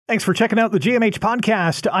Thanks for checking out the GMH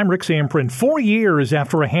podcast. I'm Rick Samprint. 4 years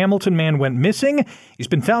after a Hamilton man went missing, he's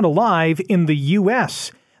been found alive in the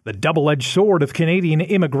U.S. The double-edged sword of Canadian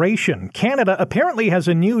immigration. Canada apparently has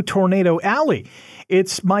a new tornado alley.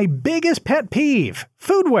 It's my biggest pet peeve,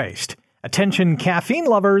 food waste. Attention caffeine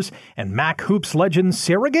lovers, and Mac Hoops legend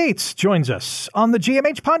Sarah Gates joins us on the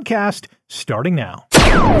GMH podcast starting now.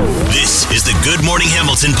 This is the Good Morning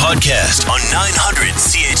Hamilton podcast on 900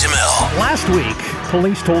 CHML. Last week,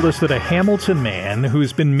 police told us that a Hamilton man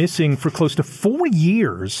who's been missing for close to 4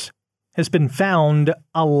 years has been found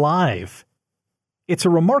alive. It's a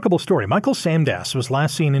remarkable story. Michael Samdass was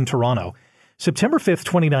last seen in Toronto September 5th,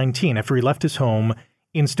 2019, after he left his home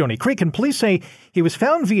in Stoney Creek, and police say he was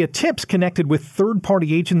found via tips connected with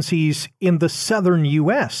third-party agencies in the southern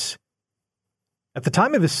U.S. At the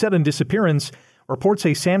time of his sudden disappearance, reports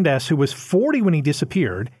say Samdass, who was 40 when he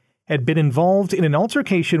disappeared, had been involved in an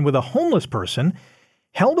altercation with a homeless person,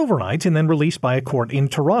 held overnight and then released by a court in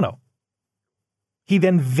Toronto. He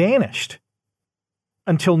then vanished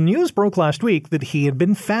until news broke last week that he had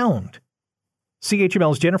been found.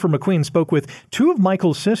 CHML's Jennifer McQueen spoke with two of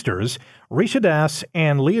Michael's sisters, Risha Das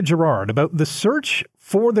and Leah Gerard, about the search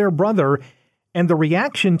for their brother and the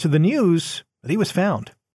reaction to the news that he was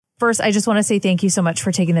found. First, I just want to say thank you so much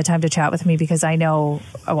for taking the time to chat with me, because I know,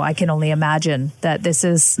 I can only imagine that this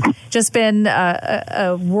has just been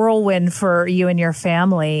a whirlwind for you and your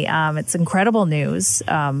family. It's incredible news,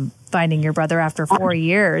 finding your brother after 4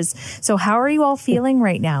 years. So how are you all feeling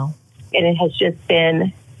right now? And it has just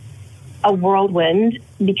been a whirlwind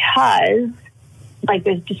because,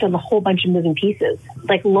 there's just a whole bunch of moving pieces.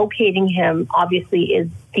 Locating him, obviously, is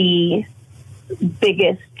the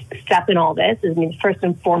biggest step in all this. First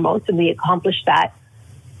and foremost, and we accomplished that,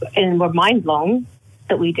 and we're mind blown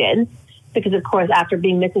that we did, because of course, after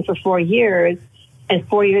being missing for 4 years, and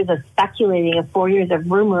 4 years of speculating, and 4 years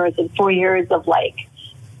of rumors, and 4 years of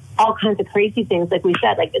all kinds of crazy things, like we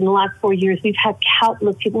said, in the last 4 years, we've had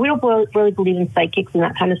countless people. We don't really believe in psychics and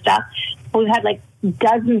that kind of stuff, but we've had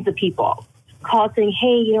dozens of people call saying,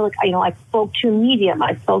 hey, I spoke to a medium,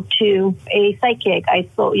 I spoke to a psychic, I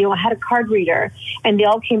had a card reader, and they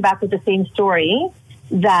all came back with the same story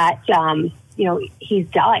that, he's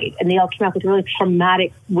died, and they all came up with really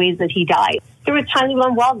traumatic ways that he died. There was times we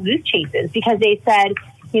went on wild goose chases because they said,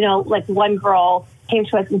 one girl came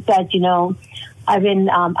to us and said,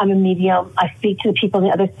 I'm a medium, I speak to the people on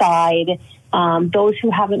the other side, those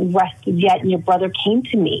who haven't rested yet, and your brother came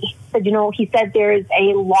to me. He said there's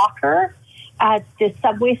a locker at the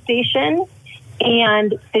subway station,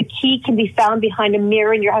 and the key can be found behind a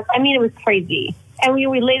mirror in your house. It was crazy. And we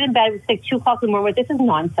laid in bed, it was 2 o'clock in the morning. This is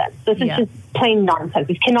nonsense. This is just plain nonsense.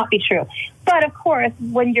 This cannot be true. But of course,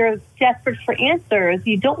 when you're desperate for answers,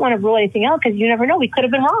 you don't want to rule anything out, because you never know. We could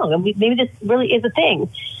have been wrong, and maybe this really is a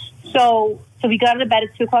thing. So we got out of bed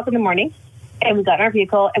at 2 o'clock in the morning, and we got in our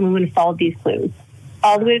vehicle, and we went and followed these clues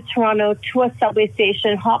all the way to Toronto, to a subway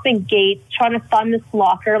station, hopping gates, trying to find this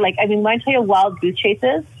locker. When I tell you wild goose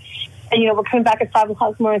chases, and, we're coming back at 5 o'clock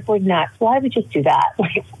in the morning, we're nuts. Why would we just do that? But,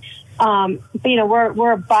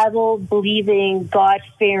 we're a Bible-believing,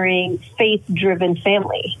 God-fearing, faith-driven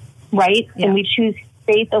family, right? Yeah. And we choose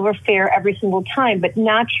faith over fear every single time. But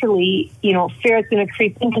naturally, fear is going to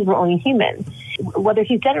creep in because we're only human. Whether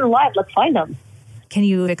he's dead or alive, let's find him. Can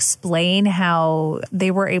you explain how they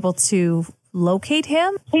were able to locate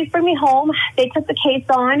him? Please bring me home. They took the case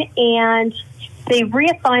on, and they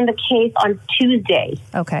reassigned the case on Tuesday.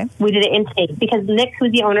 Okay. We did an intake because Nick,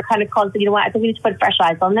 who's the owner, kind of called and said, I think we need to put fresh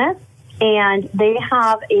eyes on this. And they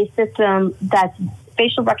have a system that's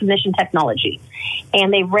facial recognition technology.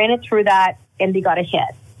 And they ran it through that, and they got a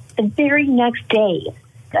hit. The very next day,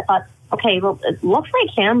 I thought, okay, well, it looks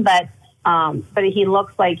like him, but he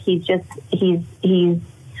looks like he's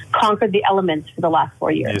conquered the elements for the last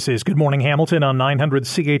 4 years. This is Good Morning Hamilton on 900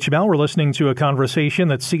 CHML. We're listening to a conversation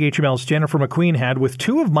that CHML's Jennifer McQueen had with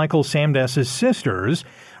two of Michael Samdass' sisters,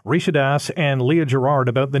 Risha Das and Leah Gerard,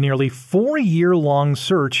 about the nearly 4-year-long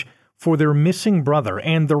search for their missing brother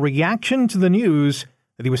and the reaction to the news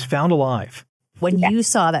that he was found alive. When you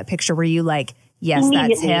saw that picture, were you like, yes,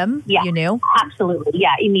 that's him? Yeah, you knew? Absolutely.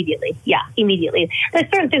 Yeah, immediately. There's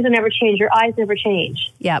certain things that never change. Your eyes never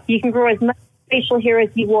change. Yeah. You can grow as much facial hair as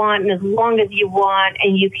you want and as long as you want,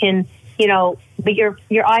 and you can, but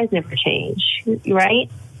your eyes never change, right?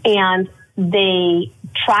 And they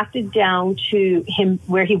tracked it down to him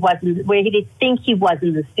where they think he was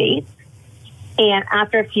in the States. And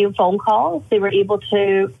after a few phone calls, they were able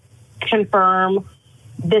to confirm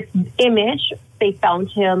this image. They found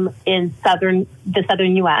him in the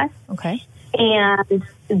southern U.S. Okay. And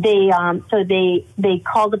they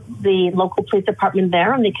called the local police department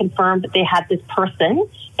there, and they confirmed that they had this person.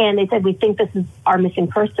 And they said, we think this is our missing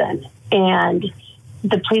person. And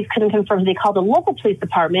the police couldn't confirm. They called the local police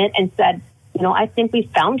department and said, I think we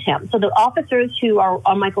found him. So the officers who are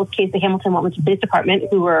on Michael's case, the Hamilton Wellington Police Department,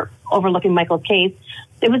 who were overlooking Michael's case,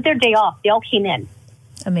 it was their day off. They all came in.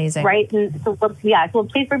 Amazing. Right? And so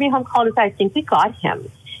Police Birmingham called and said, I think we got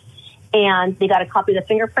him. And they got a copy of the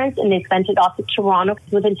fingerprints, and they sent it off to Toronto.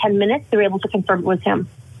 Within 10 minutes, they were able to confirm it was him.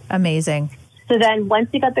 Amazing. So then once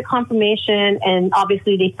they got the confirmation, and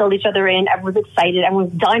obviously they filled each other in, everyone was excited, everyone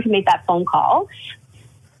was dying to make that phone call.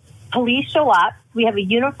 Police show up. We have a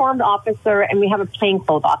uniformed officer and we have a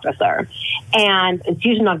plainclothes officer. And it's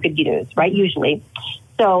usually not good news, right? Usually.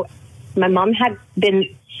 So my mom had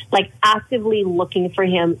been actively looking for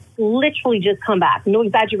him, literally just come back. No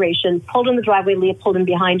exaggeration. Pulled in the driveway. Leah pulled in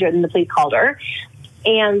behind her, and the police called her.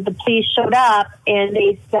 And the police showed up and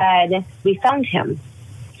they said, we found him.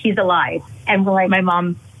 He's alive. And we're like, my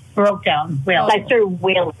mom broke down. Well, I started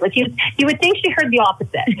wailing. You would think she heard the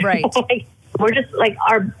opposite. Right. We're just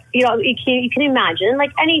you can imagine,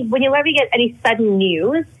 when you ever get any sudden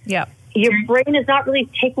news, yeah, your brain is not really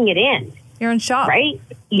taking it in. You're in shock. Right?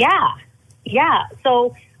 Yeah. Yeah.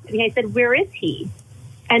 So I said, where is he?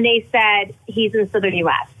 And they said, he's in southern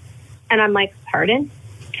U.S. And I'm like, pardon?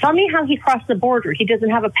 Tell me how he crossed the border. He doesn't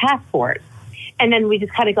have a passport. And then we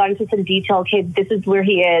just kind of got into some detail. Okay, this is where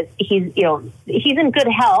he is. He's in good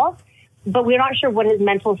health, but we're not sure what his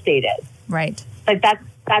mental state is. Right.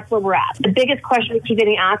 That's where we're at. The biggest question we keep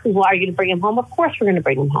getting asked is, well, are you going to bring him home? Of course we're going to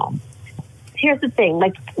bring him home. Here's the thing.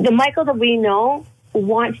 The Michael that we know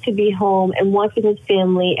wants to be home and wants to be with his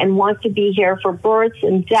family and wants to be here for births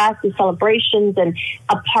and deaths and celebrations and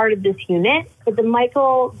a part of this unit. But the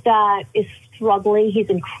Michael that is struggling, he's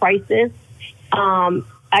in crisis.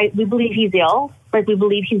 We believe he's ill. We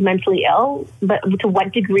believe he's mentally ill, but to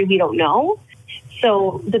what degree, we don't know.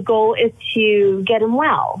 So the goal is to get him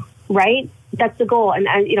well, right? That's the goal. And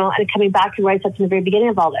coming back to what I said from the very beginning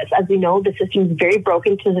of all this, as we know, the system is very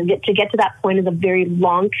broken. To get to that point is a very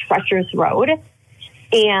long, treacherous road.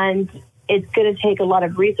 And it's going to take a lot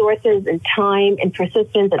of resources and time and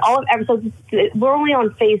persistence and all of everything. So we're only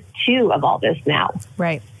on phase 2 of all this now.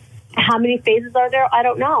 Right. How many phases are there? I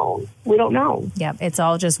don't know. We don't know. Yeah, it's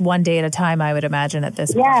all just one day at a time, I would imagine, at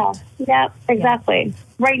this point. Yeah, exactly. Yeah.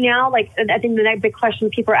 Right now, I think the next big question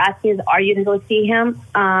people are asking is, are you going to go see him?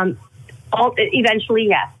 Eventually,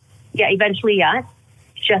 yes. Yeah, eventually, yes.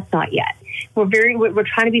 Just not yet. We're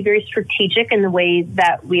trying to be very strategic in the way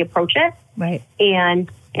that we approach it. Right. And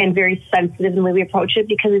very sensitive in the way we approach it,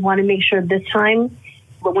 because we want to make sure this time,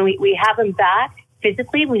 when we have him back,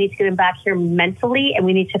 physically, we need to get him back here mentally, and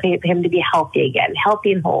we need to pay for him to be healthy again,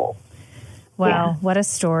 healthy and whole. Wow, What a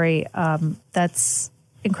story. That's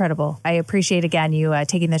incredible. I appreciate, again, you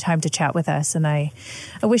taking the time to chat with us, and I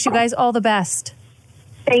wish you guys all the best.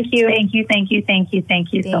 Thank you. Thank you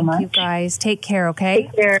so much. Thank you, guys. Take care, okay?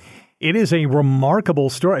 Take care. It is a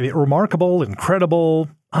remarkable story. Remarkable, incredible,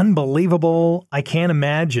 unbelievable. I can't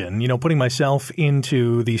imagine, putting myself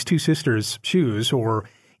into these two sisters' shoes, or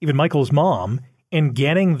even Michael's mom, and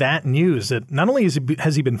getting that news that not only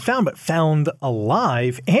has he been found, but found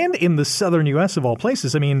alive and in the southern U.S. of all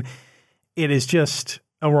places. I mean, it is just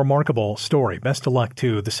a remarkable story. Best of luck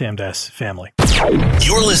to the Samdass family.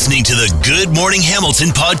 You're listening to the Good Morning Hamilton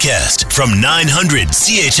podcast from 900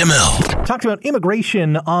 CHML. Talked about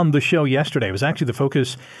immigration on the show yesterday. It was actually the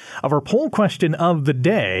focus of our poll question of the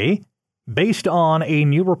day, based on a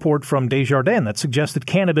new report from Desjardins that suggests that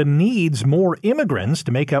Canada needs more immigrants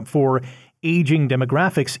to make up for aging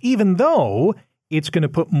demographics, even though it's going to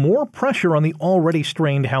put more pressure on the already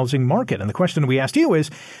strained housing market. And the question we asked you is,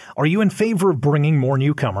 are you in favor of bringing more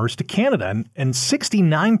newcomers to Canada? And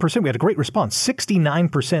 69%, we had a great response,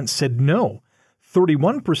 69% said no,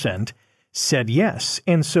 31% said yes.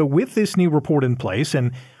 And so with this new report in place,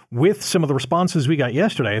 and with some of the responses we got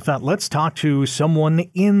yesterday, I thought, let's talk to someone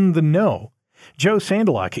in the know. Joe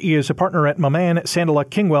Sandaluk is a partner at Maman Sandaluk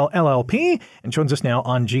Kingwell LLP and joins us now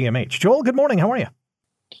on GMH. Joel, good morning. How are you?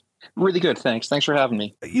 Really good, thanks. Thanks for having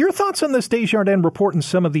me. Your thoughts on this Desjardins report and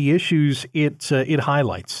some of the issues it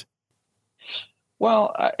highlights?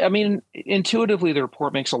 Well, I mean, intuitively, the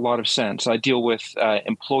report makes a lot of sense. I deal with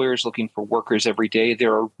employers looking for workers every day.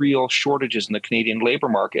 There are real shortages in the Canadian labor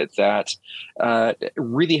market that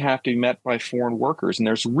really have to be met by foreign workers, and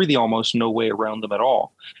there's really almost no way around them at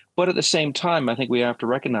all. But at the same time, I think we have to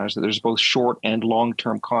recognize that there's both short and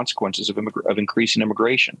long-term consequences of increasing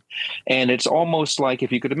immigration. And it's almost like,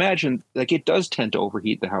 if you could imagine, it does tend to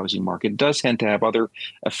overheat the housing market. It does tend to have other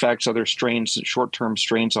effects, other strains, short-term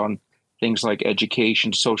strains on things like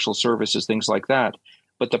education, social services, things like that.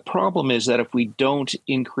 But the problem is that if we don't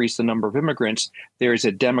increase the number of immigrants, there is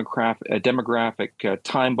a demographic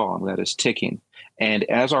time bomb that is ticking. And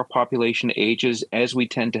as our population ages, as we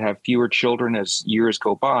tend to have fewer children as years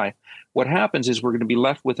go by, what happens is we're going to be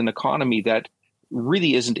left with an economy that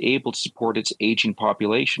really isn't able to support its aging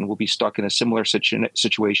population. We'll be stuck in a similar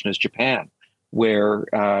situation as Japan, where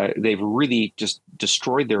they've really just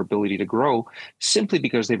destroyed their ability to grow simply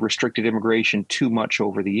because they've restricted immigration too much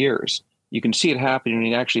over the years. You can see it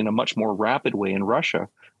happening actually in a much more rapid way in Russia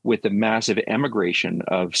with the massive emigration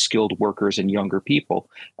of skilled workers and younger people.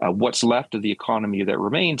 What's left of the economy that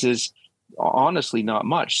remains is honestly not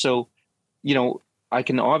much. So, I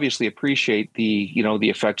can obviously appreciate the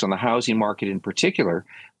effects on the housing market in particular.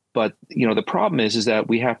 But, the problem is that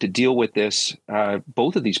we have to deal with this,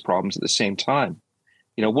 both of these problems at the same time.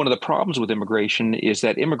 One of the problems with immigration is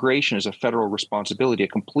that immigration is a federal responsibility, a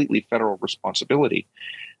completely federal responsibility.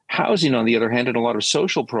 Housing, on the other hand, and a lot of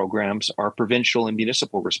social programs are provincial and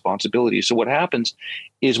municipal responsibilities. So what happens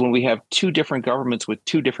is when we have two different governments with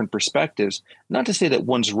two different perspectives, not to say that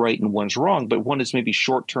one's right and one's wrong, but one is maybe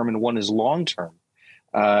short term and one is long term.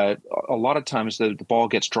 A lot of times the ball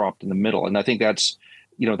gets dropped in the middle. And I think that's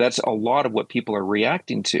a lot of what people are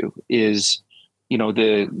reacting to is,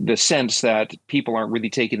 the sense that people aren't really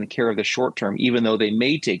taking care of the short term, even though they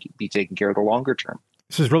may be taking care of the longer term.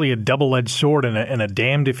 This is really a double-edged sword and a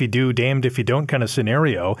damned if you do, damned if you don't kind of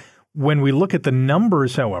scenario. When we look at the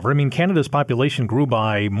numbers, however, Canada's population grew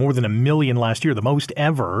by more than 1 million last year, the most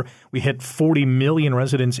ever. We hit 40 million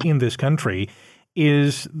residents in this country.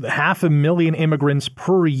 Is 500,000 immigrants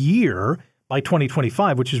per year by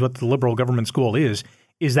 2025, which is what the Liberal government's goal is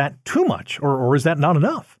that too much or is that not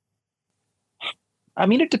enough?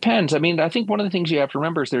 It depends. I think one of the things you have to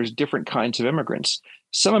remember is there's different kinds of immigrants.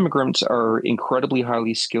 Some immigrants are incredibly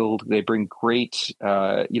highly skilled. They bring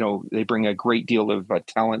they bring a great deal of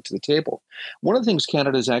talent to the table. One of the things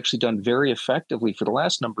Canada has actually done very effectively for the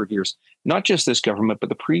last number of years, not just this government, but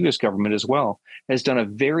the previous government as well, has done a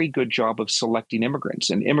very good job of selecting immigrants.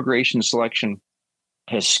 And immigration selection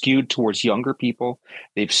has skewed towards younger people.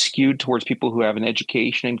 They've skewed towards people who have an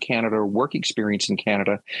education in Canada or work experience in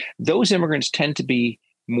Canada. Those immigrants tend to be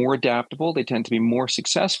more adaptable. They tend to be more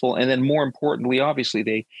successful. And then more importantly,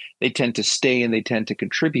 obviously, they tend to stay and they tend to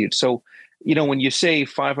contribute. So, when you say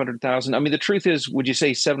 500,000, the truth is, would you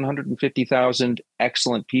say 750,000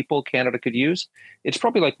 excellent people Canada could use? It's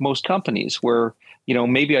probably like most companies where,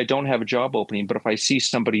 maybe I don't have a job opening, but if I see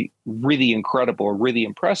somebody really incredible or really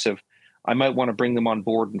impressive, I might want to bring them on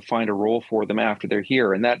board and find a role for them after they're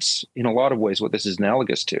here. And that's, in a lot of ways, what this is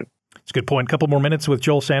analogous to. It's a good point. A couple more minutes with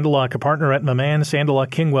Joel Sandalock, a partner at McMahon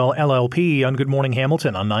Sandalock Kingwell LLP on Good Morning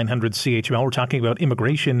Hamilton on 900 CHML. We're talking about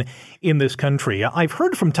immigration in this country. I've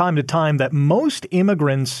heard from time to time that most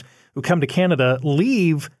immigrants who come to Canada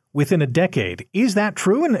leave within a decade. Is that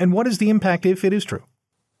true? And what is the impact if it is true?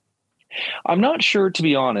 I'm not sure, to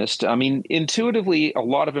be honest. Intuitively, a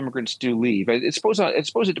lot of immigrants do leave. I suppose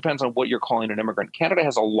it depends on what you're calling an immigrant. Canada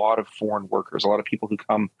has a lot of foreign workers, a lot of people who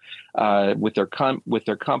come with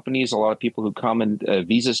their companies, a lot of people who come and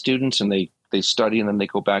visa students, and they study and then they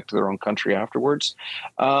go back to their own country afterwards.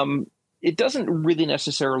 It doesn't really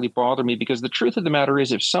necessarily bother me because the truth of the matter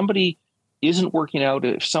is if somebody isn't working out,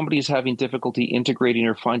 if somebody is having difficulty integrating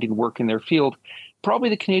or finding work in their field, probably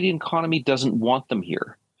the Canadian economy doesn't want them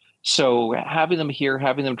here. So having them here,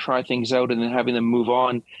 having them try things out, and then having them move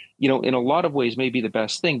on, in a lot of ways may be the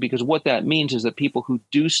best thing, because what that means is that people who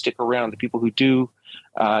do stick around, the people who do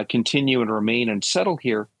continue and remain and settle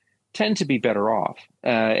here, tend to be better off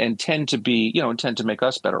and tend to make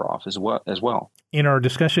us better off as well. In our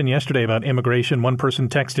discussion yesterday about immigration, one person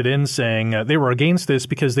texted in saying they were against this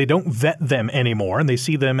because they don't vet them anymore and they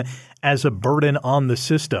see them as a burden on the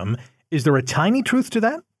system. Is there a tiny truth to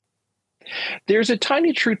that? There's a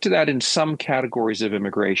tiny truth to that in some categories of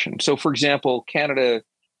immigration. So, for example, Canada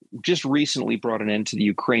just recently brought an end to the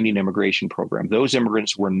Ukrainian immigration program. Those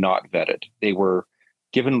immigrants were not vetted. They were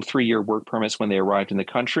given 3-year work permits when they arrived in the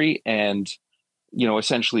country. And,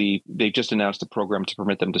 essentially, they just announced a program to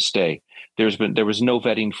permit them to stay. There was no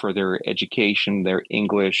vetting for their education, their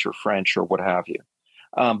English or French or what have you.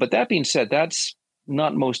 But that being said, that's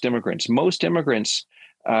not most immigrants. Most immigrants,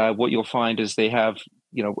 what you'll find is they have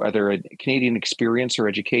either a Canadian experience or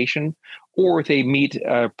education, or they meet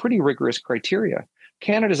pretty rigorous criteria.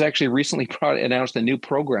 Canada's actually recently announced a new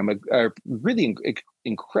program, a really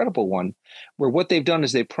incredible one, where what they've done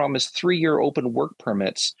is they promised 3-year open work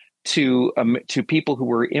permits to people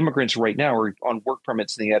who are immigrants right now or on work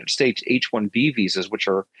permits in the United States, H-1B visas, which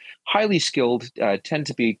are highly skilled, tend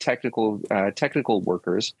to be technical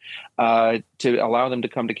workers, to allow them to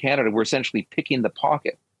come to Canada. We're essentially picking the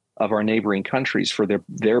pocket of our neighboring countries for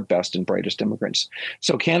their best and brightest immigrants.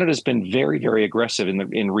 So Canada's been very, very aggressive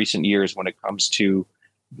in recent years when it comes to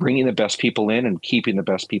bringing the best people in and keeping the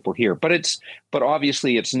best people here. But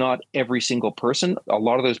obviously it's not every single person. A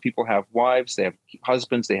lot of those people have wives, they have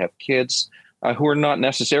husbands, they have kids who are not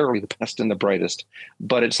necessarily the best and the brightest.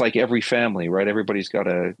 But it's like every family, right? Everybody's got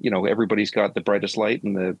the brightest light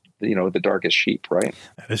and the darkest sheep, right?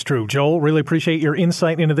 That is true. Joel, really appreciate your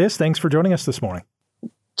insight into this. Thanks for joining us this morning.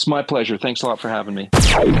 It's my pleasure. Thanks a lot for having me.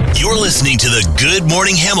 You're listening to the Good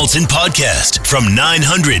Morning Hamilton podcast from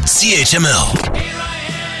 900 CHML.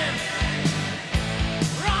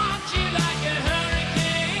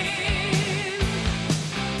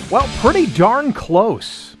 Well, pretty darn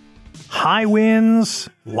close. High winds,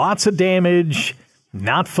 lots of damage,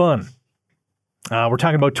 not fun. We're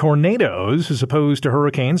talking about tornadoes as opposed to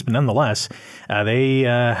hurricanes, but nonetheless, they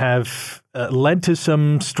have led to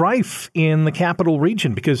some strife in the capital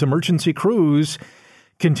region because emergency crews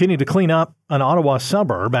continue to clean up an Ottawa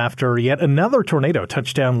suburb after yet another tornado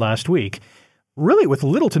touched down last week, really with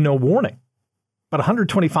little to no warning. About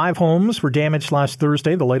 125 homes were damaged last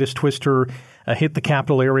Thursday. The latest twister hit the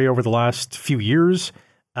capital area over the last few years,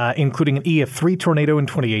 including an EF3 tornado in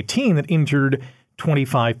 2018 that injured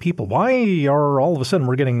 25 people. Why are all of a sudden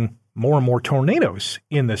we're getting more and more tornadoes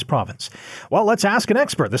in this province? Well, let's ask an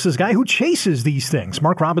expert. This is a guy who chases these things.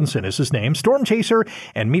 Mark Robinson is his name, storm chaser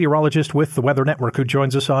and meteorologist with the Weather Network, who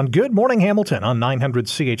joins us on Good Morning Hamilton on 900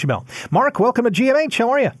 CHML. Mark, welcome to GMH.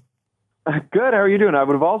 How are you? Good. How are you doing? I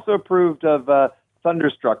would have also approved of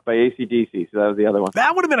Thunderstruck by AC/DC, so that was the other one.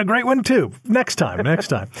 That would have been a great one, too. Next time.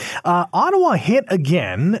 Ottawa hit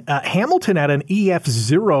again. Hamilton had an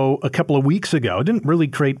EF0 a couple of weeks ago. Didn't really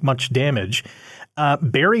create much damage.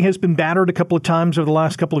 Barrie has been battered a couple of times over the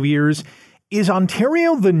last couple of years. Is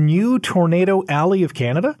Ontario the new tornado alley of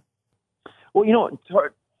Canada? Well,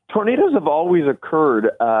 tornadoes have always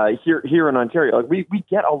occurred here in Ontario. Like we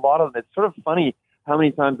get a lot of them. It's sort of funny how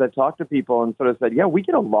many times I've talked to people and sort of said, yeah, we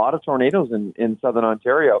get a lot of tornadoes in Southern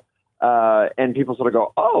Ontario. And people sort of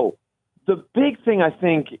go, oh, the big thing I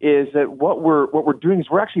think is that what we're doing is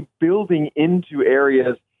we're actually building into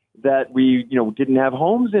areas that we, didn't have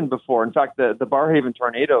homes in before. In fact, the Barrhaven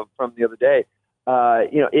tornado from the other day,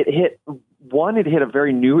 it hit a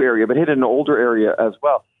very new area, but hit an older area as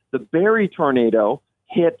well. The Barrie tornado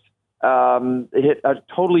hit a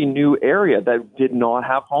totally new area that did not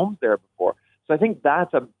have homes there before. So I think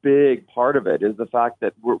that's a big part of it, is the fact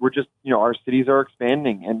that we're just, our cities are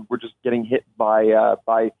expanding and we're just getting hit by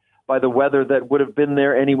the weather that would have been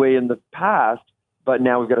there anyway in the past, but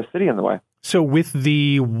now we've got a city in the way. So with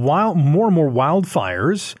the more and more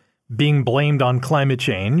wildfires being blamed on climate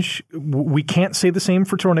change, we can't say the same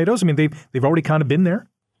for tornadoes. I mean, they've already kind of been there.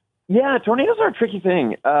 Yeah, tornadoes are a tricky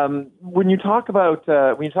thing. When you talk about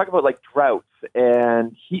like droughts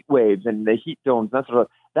and heat waves and the heat domes,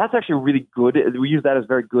 that's actually really good. We use that as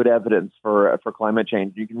very good evidence for climate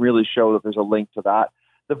change. You can really show that there's a link to that.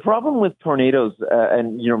 The problem with tornadoes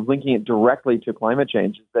and linking it directly to climate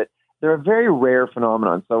change is that they're a very rare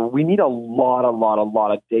phenomenon. So we need a lot of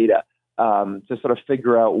data to sort of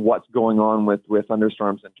figure out what's going on with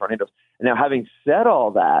thunderstorms and tornadoes. And now, having said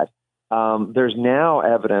all that, there's now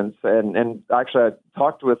evidence, and actually I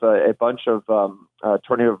talked with a bunch of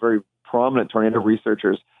very prominent tornado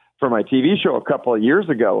researchers for my TV show a couple of years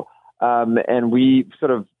ago, and we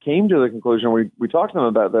sort of came to the conclusion, we talked to them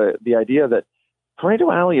about the idea that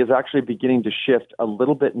Tornado Alley is actually beginning to shift a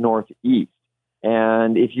little bit northeast.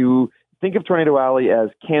 And if you think of Tornado Alley as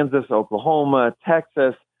Kansas, Oklahoma,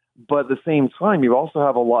 Texas, but at the same time, you also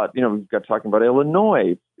have a lot, we've got talking about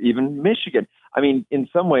Illinois, even Michigan. I mean, in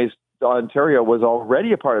some ways, Ontario was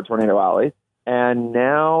already a part of Tornado Alley, and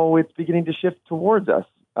now it's beginning to shift towards us.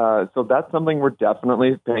 So that's something we're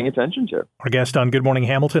definitely paying attention to. Our guest on Good Morning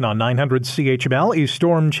Hamilton on 900 CHML is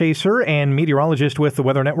storm chaser and meteorologist with the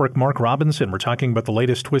Weather Network, Mark Robinson. We're talking about the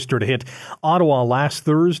latest twister to hit Ottawa last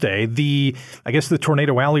Thursday. The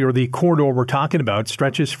Tornado Alley, or the corridor we're talking about,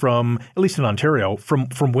 stretches from, at least in Ontario, from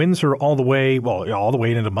Windsor all the way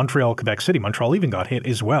into Montreal, Quebec City. Montreal even got hit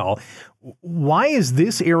as well. Why is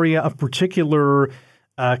this area of particular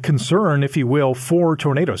concern, if you will, for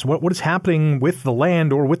tornadoes? What is happening with the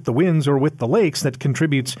land or with the winds or with the lakes that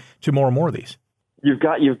contributes to more and more of these? You've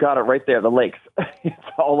got it right there, the lakes. It's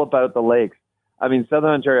all about the lakes. I mean,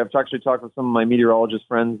 Southern Ontario, I've actually talked with some of my meteorologist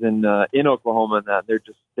friends in Oklahoma, and that they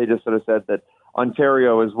just sort of said that Southern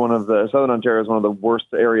Ontario is one of the worst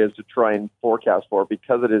areas to try and forecast for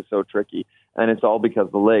because it is so tricky, and it's all because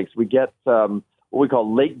of the lakes. We get what we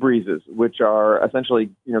call lake breezes, which are essentially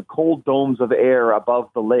cold domes of air above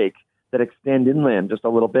the lake that extend inland just a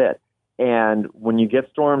little bit. And when you get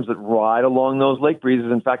storms that ride along those lake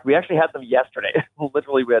breezes, in fact, we actually had them yesterday.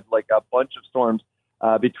 Literally, we had like a bunch of storms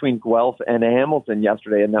between Guelph and Hamilton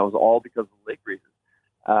yesterday, and that was all because of the lake breezes.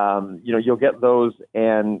 You'll get those,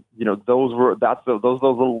 and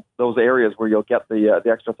those areas where you'll get the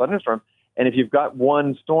extra thunderstorm. And if you've got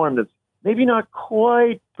one storm that's maybe not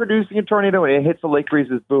quite producing a tornado, and it hits the lake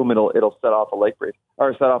breezes, boom, it'll set off a lake breeze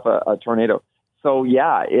or set off a tornado. So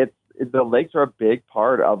yeah, the lakes are a big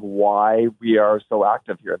part of why we are so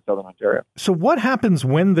active here in Southern Ontario. So what happens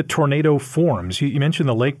when the tornado forms? You mentioned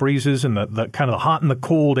the lake breezes and the kind of the hot and the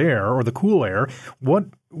cold air or the cool air.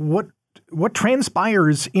 What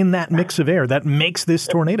transpires in that mix of air that makes this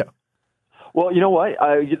tornado? Well, you know what?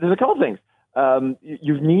 There's a couple things.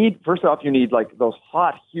 You need like those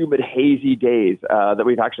hot, humid, hazy days that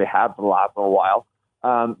we've actually had for the last little while.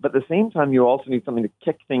 But at the same time, you also need something to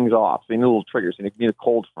kick things off. So you need little triggers. You need a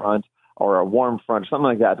cold front or a warm front, something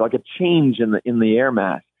like that, like a change in the air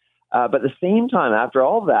mass. But at the same time, after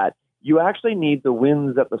all that, you actually need the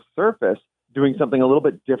winds at the surface doing something a little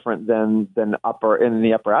bit different than in the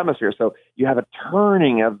upper atmosphere. So you have a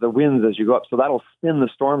turning of the winds as you go up. So that'll spin the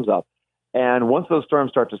storms up. And once those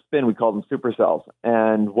storms start to spin, we call them supercells.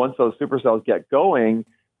 And once those supercells get going,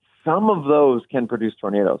 some of those can produce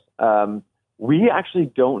tornadoes. We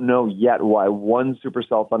actually don't know yet why one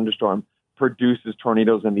supercell thunderstorm produces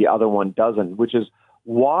tornadoes and the other one doesn't, which is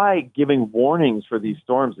why giving warnings for these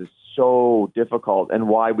storms is so difficult, and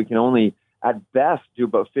why we can only at best do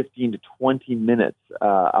about 15 to 20 minutes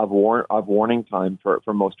of warning time for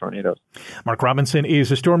most tornadoes. Mark Robinson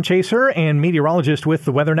is a storm chaser and meteorologist with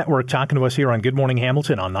the Weather Network, talking to us here on Good Morning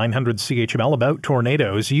Hamilton on 900 CHML about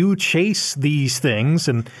tornadoes. You chase these things,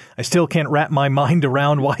 and I still can't wrap my mind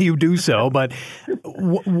around why you do so, but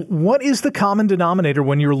what is the common denominator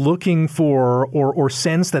when you're looking for or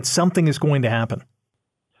sense that something is going to happen?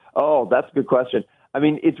 Oh, that's a good question. I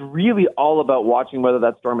mean, it's really all about watching whether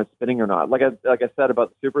that storm is spinning or not. Like I said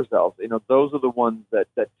about the supercells, those are the ones that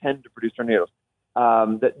tend to produce tornadoes,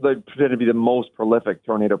 that tend to be the most prolific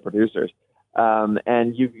tornado producers.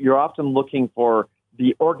 And you're often looking for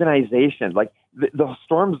the organization. Like the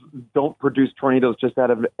storms don't produce tornadoes just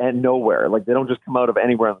out of nowhere. Like they don't just come out of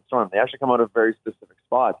anywhere in the storm. They actually come out of very specific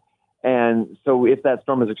spots. And so if that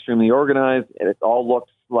storm is extremely organized and it all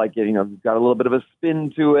looks like you've got a little bit of a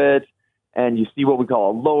spin to it, and you see what we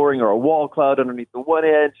call a lowering or a wall cloud underneath the one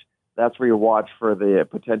edge, that's where you watch for the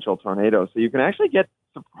potential tornado. So you can actually get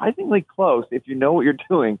surprisingly close if you know what you're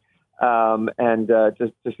doing, and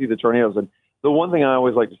just to see the tornadoes. And the one thing I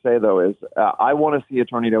always like to say, though, is I want to see a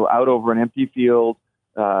tornado out over an empty field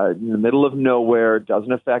in the middle of nowhere.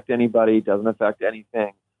 Doesn't affect anybody, doesn't affect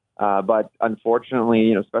anything. But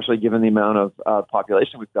unfortunately, especially given the amount of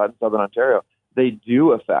population we've got in Southern Ontario, they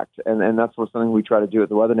do affect, and that's something we try to do at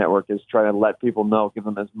the Weather Network, is try to let people know, give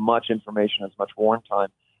them as much information, as much warn time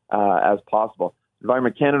as possible.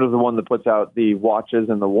 Environment Canada is the one that puts out the watches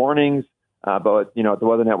and the warnings, but at the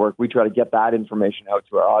Weather Network, we try to get that information out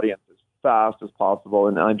to our audience as fast as possible,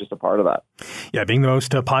 and I'm just a part of that. Yeah, being the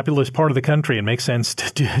most populous part of the country, it makes sense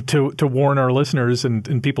to warn our listeners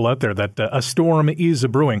and people out there that a storm is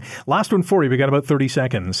brewing. Last one for you. We got about 30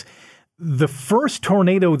 seconds. The first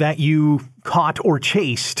tornado that you caught or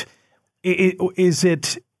chased, is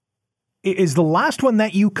the last one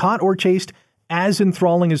that you caught or chased as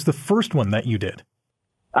enthralling as the first one that you did?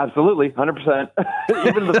 Absolutely, 100%.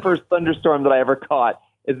 Even the first thunderstorm that I ever caught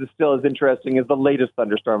is still as interesting as the latest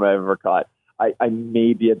thunderstorm I ever caught. I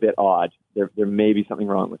may be a bit odd. There may be something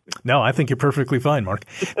wrong with me. No, I think you're perfectly fine, Mark.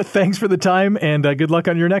 Thanks for the time, and good luck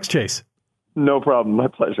on your next chase. No problem. My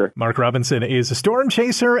pleasure. Mark Robinson is a storm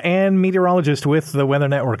chaser and meteorologist with the Weather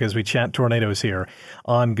Network as we chat tornadoes here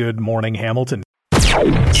on Good Morning Hamilton.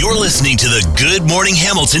 You're listening to the Good Morning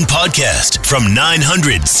Hamilton podcast from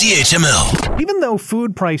 900 CHML. Even though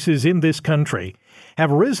food prices in this country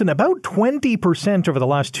have risen about 20% over the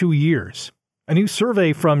last 2 years, a new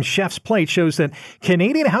survey from Chef's Plate shows that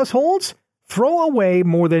Canadian households throw away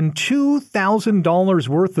more than $2,000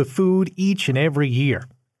 worth of food each and every year.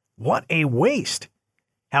 What a waste.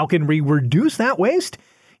 How can we reduce that waste?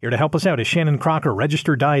 Here to help us out is Shannon Crocker,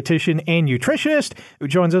 registered dietitian and nutritionist, who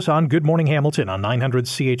joins us on Good Morning Hamilton on 900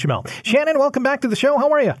 CHML. Shannon, welcome back to the show.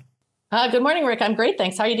 How are you? Good morning, Rick. I'm great,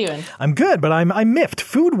 thanks. How are you doing? I'm good, but I'm miffed.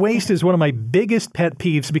 Food waste is one of my biggest pet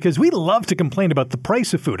peeves because we love to complain about the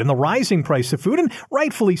price of food and the rising price of food, and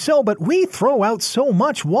rightfully so, but we throw out so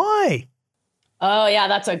much. Why? Oh, yeah,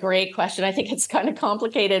 that's a great question. I think it's kind of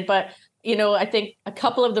complicated, but, I think a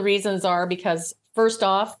couple of the reasons are because first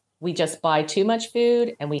off, we just buy too much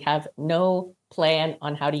food and we have no plan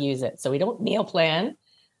on how to use it. So we don't meal plan.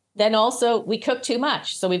 Then also we cook too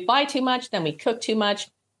much. So we buy too much, then we cook too much.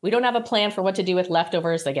 We don't have a plan for what to do with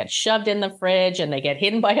leftovers. They get shoved in the fridge and they get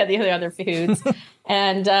hidden by the other foods.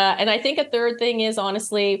 And I think a third thing is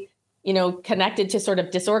honestly, connected to sort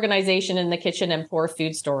of disorganization in the kitchen and poor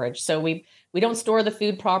food storage. So we don't store the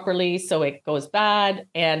food properly, so it goes bad,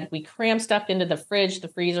 and we cram stuff into the fridge, the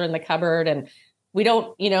freezer, and the cupboard, and we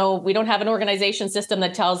don't have an organization system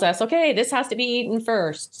that tells us, okay, this has to be eaten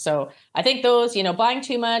first. So I think those, buying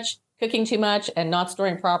too much, cooking too much, and not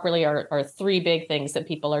storing properly are three big things that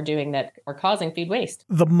people are doing that are causing food waste.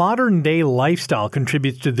 The modern day lifestyle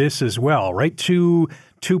contributes to this as well, right? Two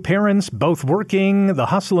parents, both working, the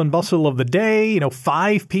hustle and bustle of the day,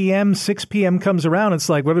 5 p.m., 6 p.m. comes around. It's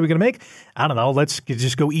like, what are we going to make? I don't know. Let's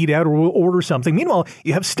just go eat out or we'll order something. Meanwhile,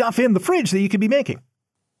 you have stuff in the fridge that you could be making.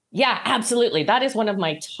 Yeah, absolutely. That is one of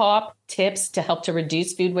my top tips to help to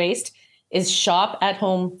reduce food waste is shop at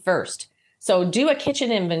home first. So do a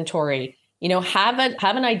kitchen inventory, have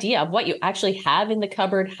an idea of what you actually have in the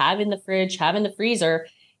cupboard, have in the fridge, have in the freezer,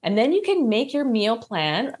 and then you can make your meal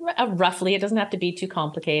plan roughly. It doesn't have to be too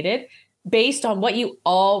complicated based on what you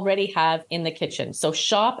already have in the kitchen. So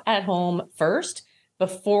shop at home first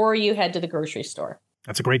before you head to the grocery store.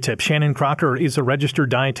 That's a great tip. Shannon Crocker is a registered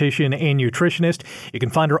dietitian and nutritionist. You can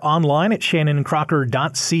find her online at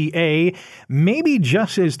shannoncrocker.ca. Maybe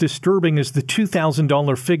just as disturbing as the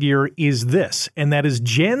 $2,000 figure is this, and that is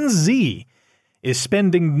Gen Z is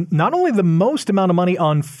spending not only the most amount of money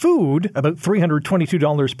on food, about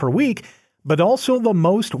 $322 per week, but also the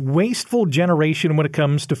most wasteful generation when it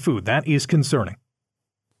comes to food. That is concerning.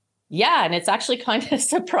 Yeah, and it's actually kind of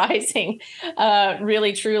surprising,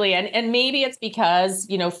 really, truly. And maybe it's because,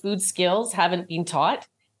 food skills haven't been taught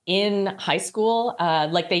in high school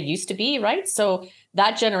like they used to be, right? So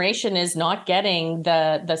that generation is not getting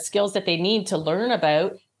the skills that they need to learn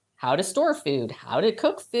about how to store food, how to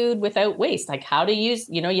cook food without waste, like how to use,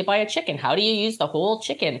 you buy a chicken, how do you use the whole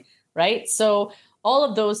chicken, right? So all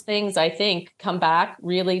of those things, I think, come back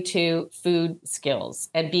really to food skills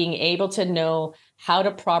and being able to know how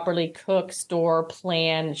to properly cook, store,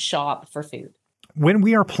 plan, shop for food. When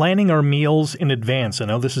we are planning our meals in advance, I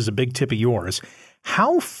know this is a big tip of yours,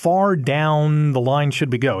 how far down the line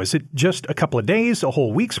should we go? Is it just a couple of days, a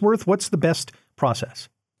whole week's worth? What's the best process?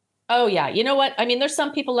 Oh, yeah. You know what? I mean, there's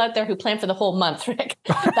some people out there who plan for the whole month, Rick.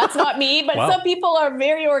 That's not me, but Wow. Some people are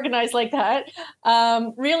very organized like that.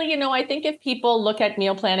 Really, I think if people look at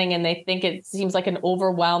meal planning and they think it seems like an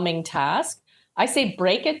overwhelming task, I say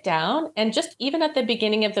break it down and just even at the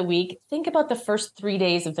beginning of the week, think about the first 3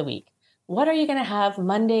 days of the week. What are you going to have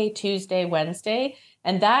Monday, Tuesday, Wednesday?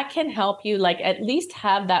 And that can help you at least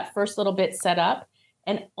have that first little bit set up.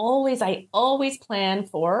 And I always plan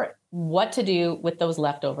for what to do with those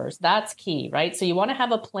leftovers. That's key, right? So you want to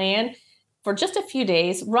have a plan for just a few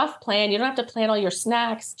days, rough plan. You don't have to plan all your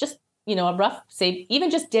snacks, just, a rough, say, even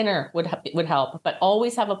just dinner would help, but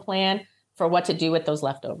always have a plan for what to do with those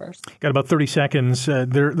leftovers. Got about 30 seconds.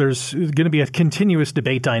 There's going to be a continuous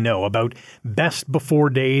debate, I know, about best before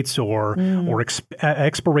dates or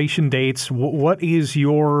expiration dates. What is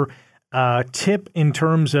your tip in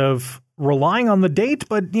terms of relying on the date,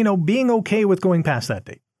 but, being okay with going past that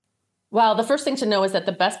date? Well, the first thing to know is that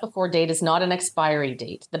the best before date is not an expiry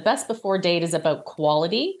date. The best before date is about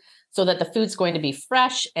quality, so that the food's going to be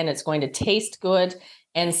fresh and it's going to taste good.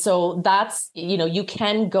 And so that's, you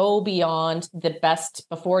can go beyond the best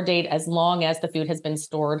before date as long as the food has been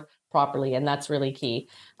stored properly. And that's really key.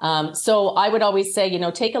 So I would always say,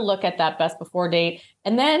 take a look at that best before date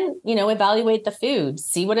and then, evaluate the food,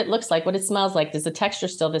 see what it looks like, what it smells like. Is the texture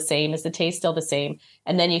still the same? Is the taste still the same?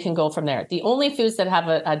 And then you can go from there. The only foods that have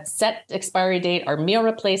a set expiry date are meal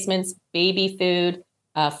replacements, baby food,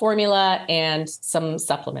 formula, and some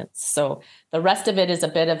supplements. So the rest of it is a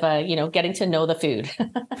bit of getting to know the food.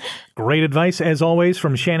 Great advice, as always,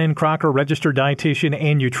 from Shannon Crocker, registered dietitian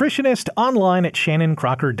and nutritionist, online at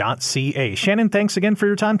shannoncrocker.ca. Shannon, thanks again for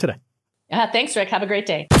your time today. Thanks, Rick. Have a great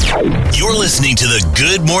day. You're listening to the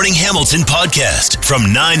Good Morning Hamilton podcast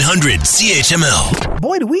from 900 CHML.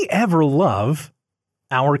 Boy, do we ever love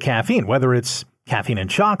our caffeine, whether it's caffeine in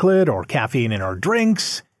chocolate or caffeine in our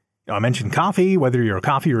drinks. I mentioned coffee, whether you're a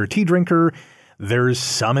coffee or a tea drinker, there's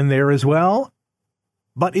some in there as well.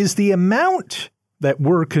 But is the amount that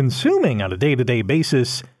we're consuming on a day-to-day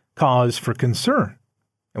basis cause for concern?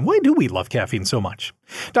 And why do we love caffeine so much?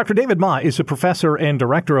 Dr. David Ma is a professor and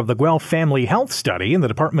director of the Guelph Family Health Study in the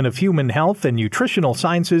Department of Human Health and Nutritional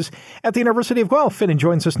Sciences at the University of Guelph, and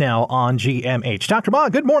joins us now on GMH. Dr. Ma,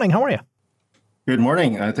 good morning. How are you? Good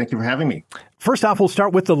morning. Thank you for having me. First off, we'll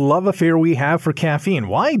start with the love affair we have for caffeine.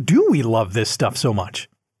 Why do we love this stuff so much?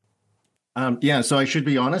 So I should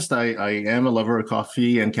be honest. I am a lover of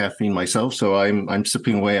coffee and caffeine myself, so I'm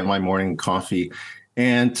sipping away at my morning coffee.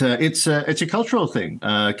 And it's a cultural thing.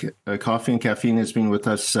 Coffee and caffeine has been with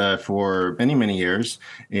us for many, many years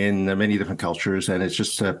in many different cultures, and it's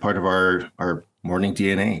just part of our morning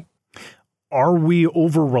DNA. Are we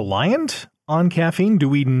over-reliant on caffeine? Do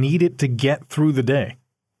we need it to get through the day?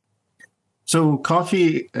 So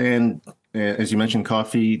coffee and as you mentioned,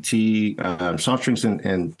 coffee, tea, soft drinks,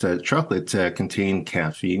 and chocolate contain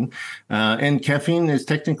caffeine. And caffeine is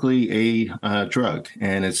technically a drug,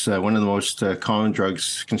 and it's one of the most common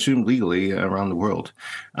drugs consumed legally around the world.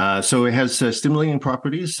 So it has stimulating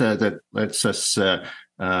properties that lets us get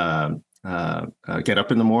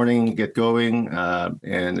up in the morning, get going,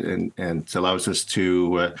 and allows us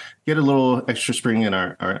to get a little extra spring in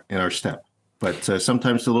our step. But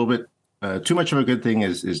sometimes a little bit. Too much of a good thing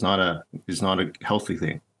is not a healthy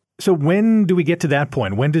thing. So when do we get to that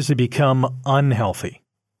point? When does it become unhealthy?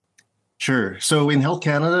 Sure. So in Health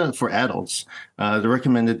Canada for adults, the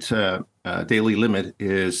recommended daily limit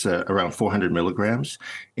is around 400 milligrams.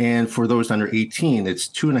 And for those under 18, it's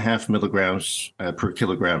 2.5 milligrams per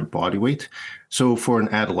kilogram body weight. So for an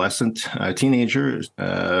adolescent, teenager,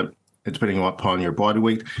 depending upon your body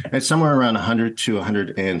weight, it's somewhere around 100 to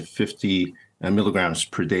 150 milligrams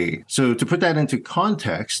per day. So to put that into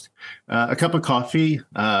context, a cup of coffee,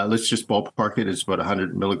 let's just ballpark it, is about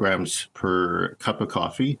 100 milligrams per cup of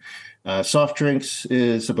coffee. Soft drinks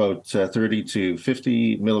is about 30 to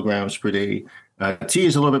 50 milligrams per day. Tea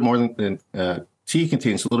is a little bit more than tea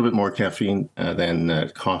contains a little bit more caffeine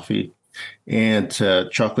than coffee, and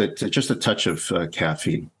chocolate just a touch of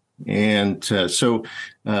caffeine. And so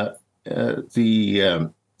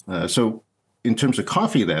in terms of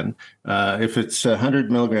coffee, then, if it's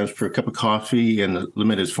 100 milligrams per cup of coffee and the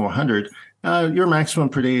limit is 400, your maximum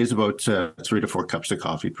per day is about 3 to 4 cups of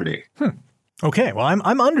coffee per day. Okay, well,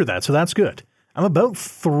 I'm under that, so that's good. I'm about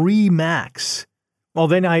 3 max. Well,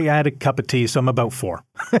 then I add a cup of tea, so I'm about 4.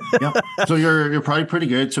 Yeah, so you're probably pretty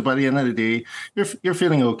good. So by the end of the day, you're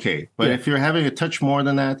feeling okay. But if you're having a touch more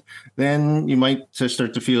than that, then you might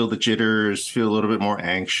start to feel the jitters, feel a little bit more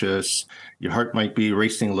anxious. Your heart might be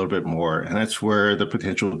racing a little bit more, and that's where the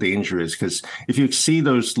potential danger is. Because if you exceed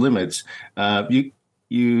those limits, you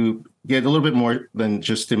get a little bit more than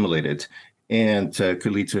just stimulated, and could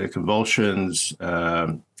lead to convulsions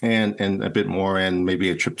and a bit more, and maybe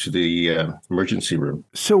a trip to the emergency room.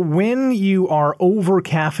 So when you are over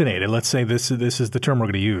caffeinated, let's say this is the term we're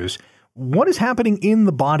going to use, what is happening in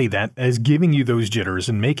the body that is giving you those jitters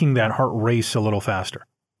and making that heart race a little faster?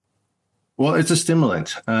 Well, it's a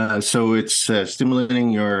stimulant. So it's stimulating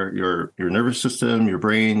your nervous system, your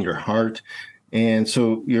brain, your heart. And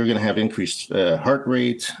so you're going to have increased heart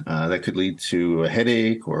rate that could lead to a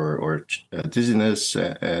headache or dizziness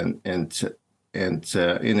and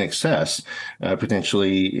in excess,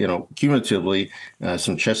 potentially, cumulatively,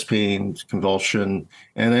 some chest pain, convulsion,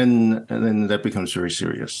 and then that becomes very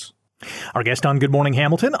serious. Our guest on Good Morning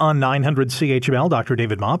Hamilton on 900 CHML, Dr.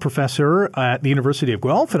 David Ma, professor at the University of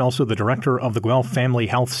Guelph and also the director of the Guelph Family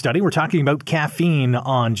Health Study. We're talking about caffeine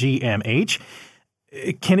on GMH.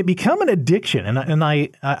 Can it become an addiction? And I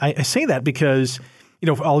say that because,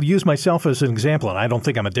 I'll use myself as an example, and I don't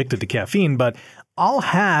think I'm addicted to caffeine, but I'll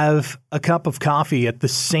have a cup of coffee at the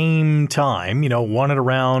same time, one at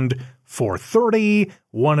around 4:30,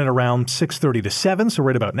 one at around 6:30 to 7, so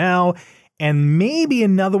right about now, and maybe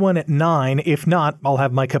another one at 9. If not, I'll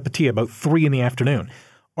have my cup of tea about 3 in the afternoon.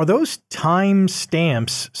 Are those time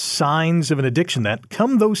stamps signs of an addiction that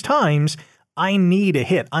come those times, I need a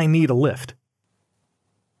hit, I need a lift?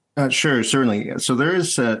 Sure, certainly. So there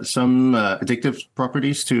is some addictive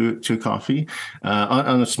properties to coffee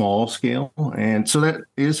on a small scale. And so that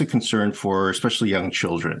is a concern for especially young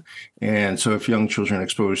children. And so if young children are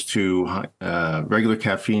exposed to regular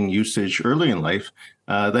caffeine usage early in life,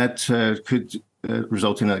 that could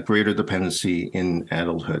result in a greater dependency in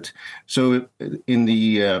adulthood. So in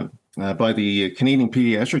the by the Canadian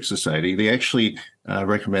Pediatric Society, they actually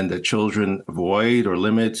recommend that children avoid or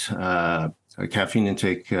limit caffeine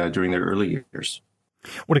intake during their early years.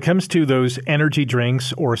 When it comes to those energy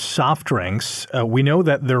drinks or soft drinks, we know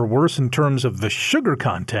that they're worse in terms of the sugar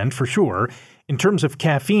content, for sure. In terms of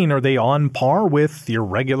caffeine, are they on par with your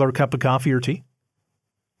regular cup of coffee or tea?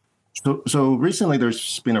 So recently,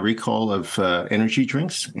 there's been a recall of energy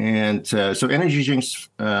drinks, and so energy drinks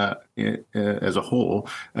as a whole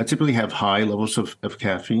typically have high levels of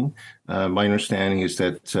caffeine. My understanding is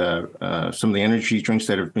that some of the energy drinks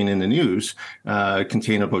that have been in the news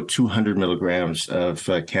contain about 200 milligrams of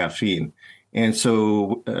caffeine. And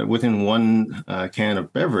so within one can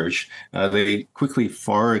of beverage, they quickly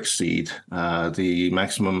far exceed the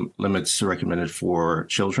maximum limits recommended for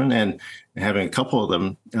children. And having a couple of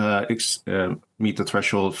them meet the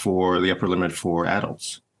threshold for the upper limit for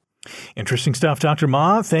adults. Interesting stuff. Dr.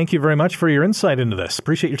 Ma, thank you very much for your insight into this.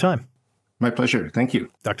 Appreciate your time. My pleasure. Thank you.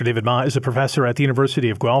 Dr. David Ma is a professor at the University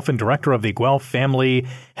of Guelph and director of the Guelph Family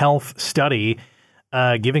Health Study,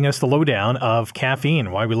 giving us the lowdown of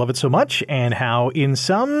caffeine, why we love it so much, and how in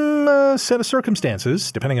some set of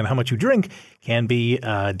circumstances, depending on how much you drink, can be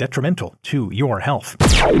detrimental to your health.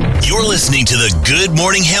 You're listening to the Good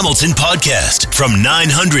Morning Hamilton podcast from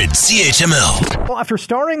 900 CHML. Well, after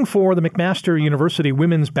starring for the McMaster University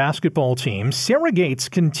women's basketball team, Sarah Gates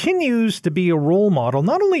continues to be a role model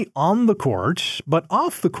not only on the court, but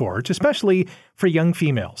off the court, especially for young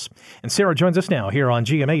females. And Sarah joins us now here on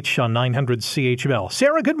GMH on 900 CHML.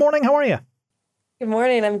 Sarah, good morning. How are you? Good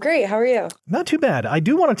morning. I'm great. How are you? Not too bad. I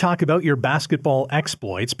do want to talk about your basketball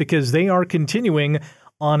exploits because they are continuing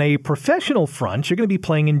on a professional front. You're going to be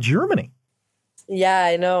playing in Germany. Yeah,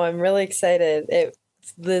 I know. I'm really excited. It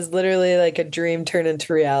is literally like a dream turned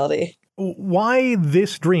into reality. Why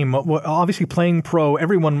this dream? Obviously, playing pro,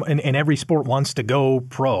 everyone in every sport wants to go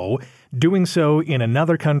pro. Doing so in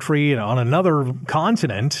another country and on another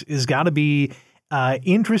continent has got to be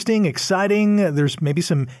interesting, exciting. There's maybe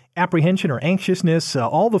some apprehension or anxiousness,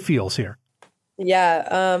 all the feels here. Yeah,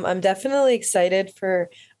 I'm definitely excited for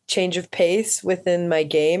change of pace within my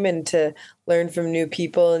game and to learn from new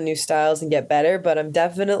people and new styles and get better. But I'm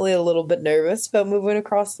definitely a little bit nervous about moving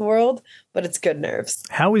across the world, but it's good nerves.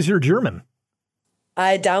 How is your German?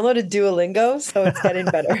 I downloaded Duolingo, so it's getting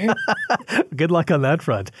better. Good luck on that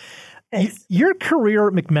front. Thanks. Your career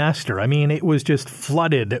at McMaster, I mean, it was just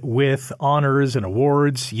flooded with honors and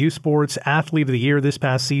awards. U Sports Athlete of the Year this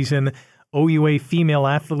past season, OUA Female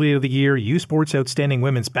Athlete of the Year, U Sports Outstanding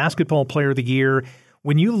Women's Basketball Player of the Year.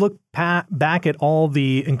 When you look back at all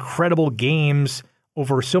the incredible games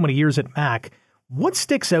over so many years at MAC, what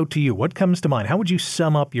sticks out to you? What comes to mind? How would you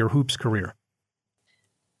sum up your hoops career?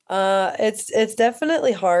 It's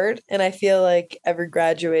definitely hard. And I feel like every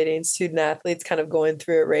graduating student athlete's kind of going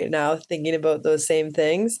through it right now, thinking about those same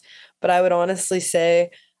things. But I would honestly say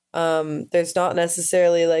there's not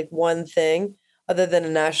necessarily like one thing other than a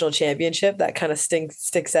national championship that kind of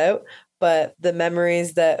sticks out. But the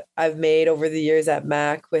memories that I've made over the years at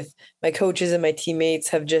MAC with my coaches and my teammates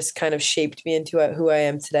have just kind of shaped me into who I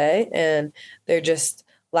am today. And they're just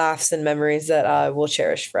laughs and memories that I will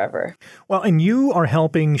cherish forever. Well, and you are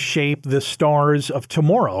helping shape the stars of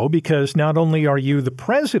tomorrow because not only are you the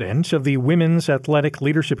president of the Women's Athletic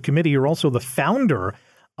Leadership Committee, you're also the founder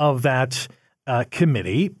of that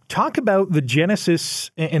committee. Talk about the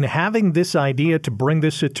genesis and having this idea to bring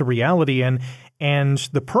this to reality and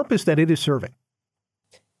the purpose that it is serving.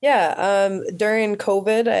 Yeah, during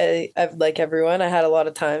COVID, I've like everyone, I had a lot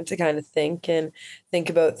of time to kind of think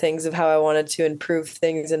about things of how I wanted to improve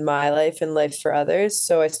things in my life and life for others.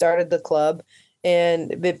 So I started the club,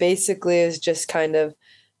 and it basically is just kind of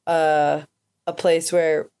a place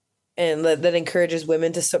where that encourages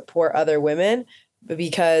women to support other women,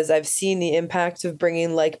 because I've seen the impact of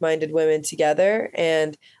bringing like-minded women together,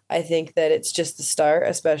 and I think that it's just the start,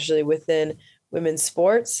 especially within women's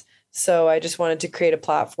sports. So I just wanted to create a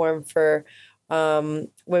platform for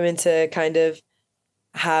women to kind of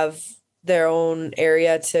have their own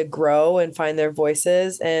area to grow and find their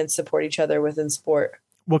voices and support each other within sport.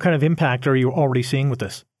 What kind of impact are you already seeing with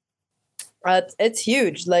this? It's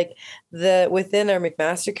huge. Like within our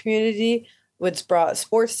McMaster community, it's brought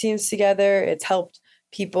sports teams together. It's helped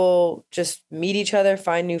people just meet each other,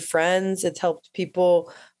 find new friends. It's helped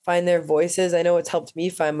people find their voices. I know it's helped me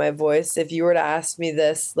find my voice. If you were to ask me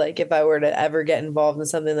this, like if I were to ever get involved in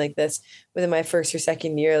something like this within my first or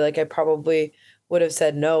second year, like I probably would have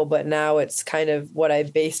said no, but now it's kind of what I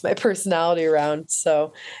base my personality around.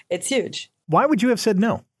 So it's huge. Why would you have said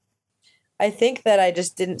no? I think that I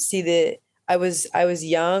just didn't see I was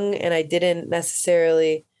young and I didn't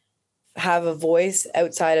necessarily have a voice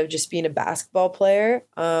outside of just being a basketball player.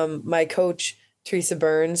 My coach, Teresa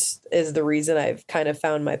Burns, is the reason I've kind of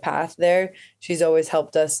found my path there. She's always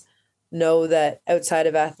helped us know that outside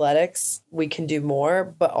of athletics, we can do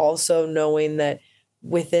more, but also knowing that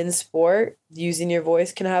within sport, using your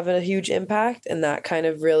voice can have a huge impact. And that kind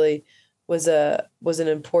of really was an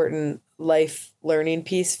important life learning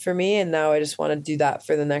piece for me. And now I just want to do that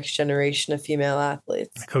for the next generation of female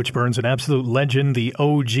athletes. Coach Burns, an absolute legend, the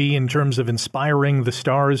OG in terms of inspiring the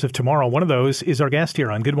stars of tomorrow. One of those is our guest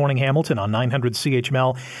here on Good Morning Hamilton on 900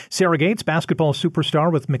 CHML. Sarah Gates, basketball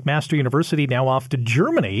superstar with McMaster University, now off to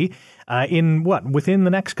Germany within the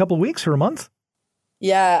next couple of weeks or a month?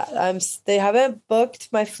 Yeah, they haven't booked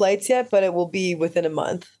my flights yet, but it will be within a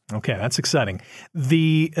month. Okay, that's exciting.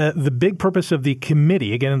 The big purpose of the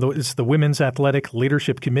committee, again, it's the Women's Athletic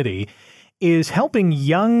Leadership Committee, is helping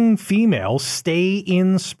young females stay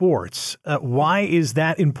in sports. Why is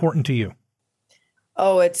that important to you?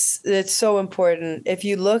 Oh, it's so important. If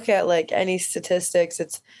you look at like any statistics,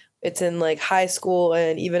 it's in like high school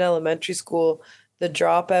and even elementary school. The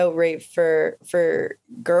dropout rate for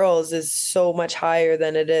girls is so much higher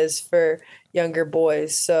than it is for younger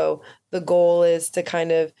boys. So the goal is to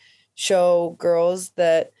kind of show girls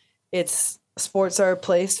that sports are a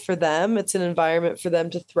place for them. It's an environment for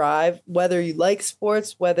them to thrive, whether you like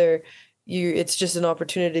sports, whether it's just an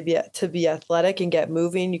opportunity to be athletic and get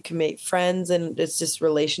moving. You can make friends, and it's just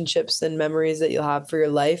relationships and memories that you'll have for your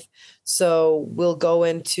life. So we'll go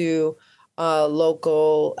into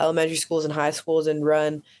local elementary schools and high schools and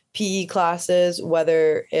run PE classes,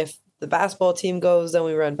 whether if the basketball team goes, then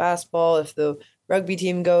we run basketball. If the rugby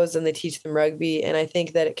team goes, then they teach them rugby. And I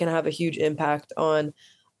think that it can have a huge impact on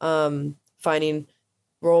finding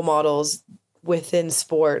role models within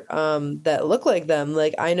sport that look like them.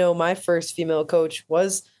 Like I know my first female coach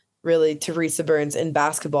was really Teresa Burns in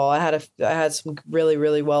basketball. I had some really,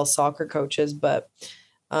 really well soccer coaches, but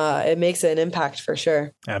it makes an impact for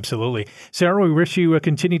sure. Absolutely. Sarah, we wish you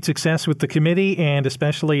continued success with the committee and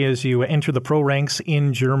especially as you enter the pro ranks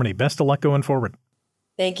in Germany. Best of luck going forward.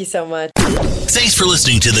 Thank you so much. Thanks for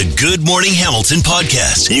listening to the Good Morning Hamilton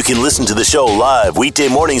podcast. You can listen to the show live weekday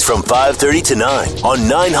mornings from 5:30 to 9 on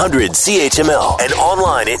 900 CHML and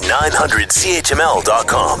online at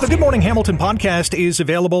 900CHML.com. The Good Morning Hamilton podcast is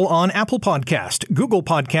available on Apple Podcast, Google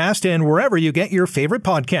Podcast, and wherever you get your favorite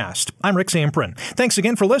podcast. I'm Rick Zamprin. Thanks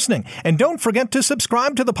again for listening. And don't forget to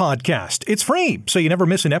subscribe to the podcast. It's free, so you never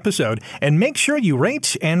miss an episode. And make sure you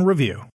rate and review.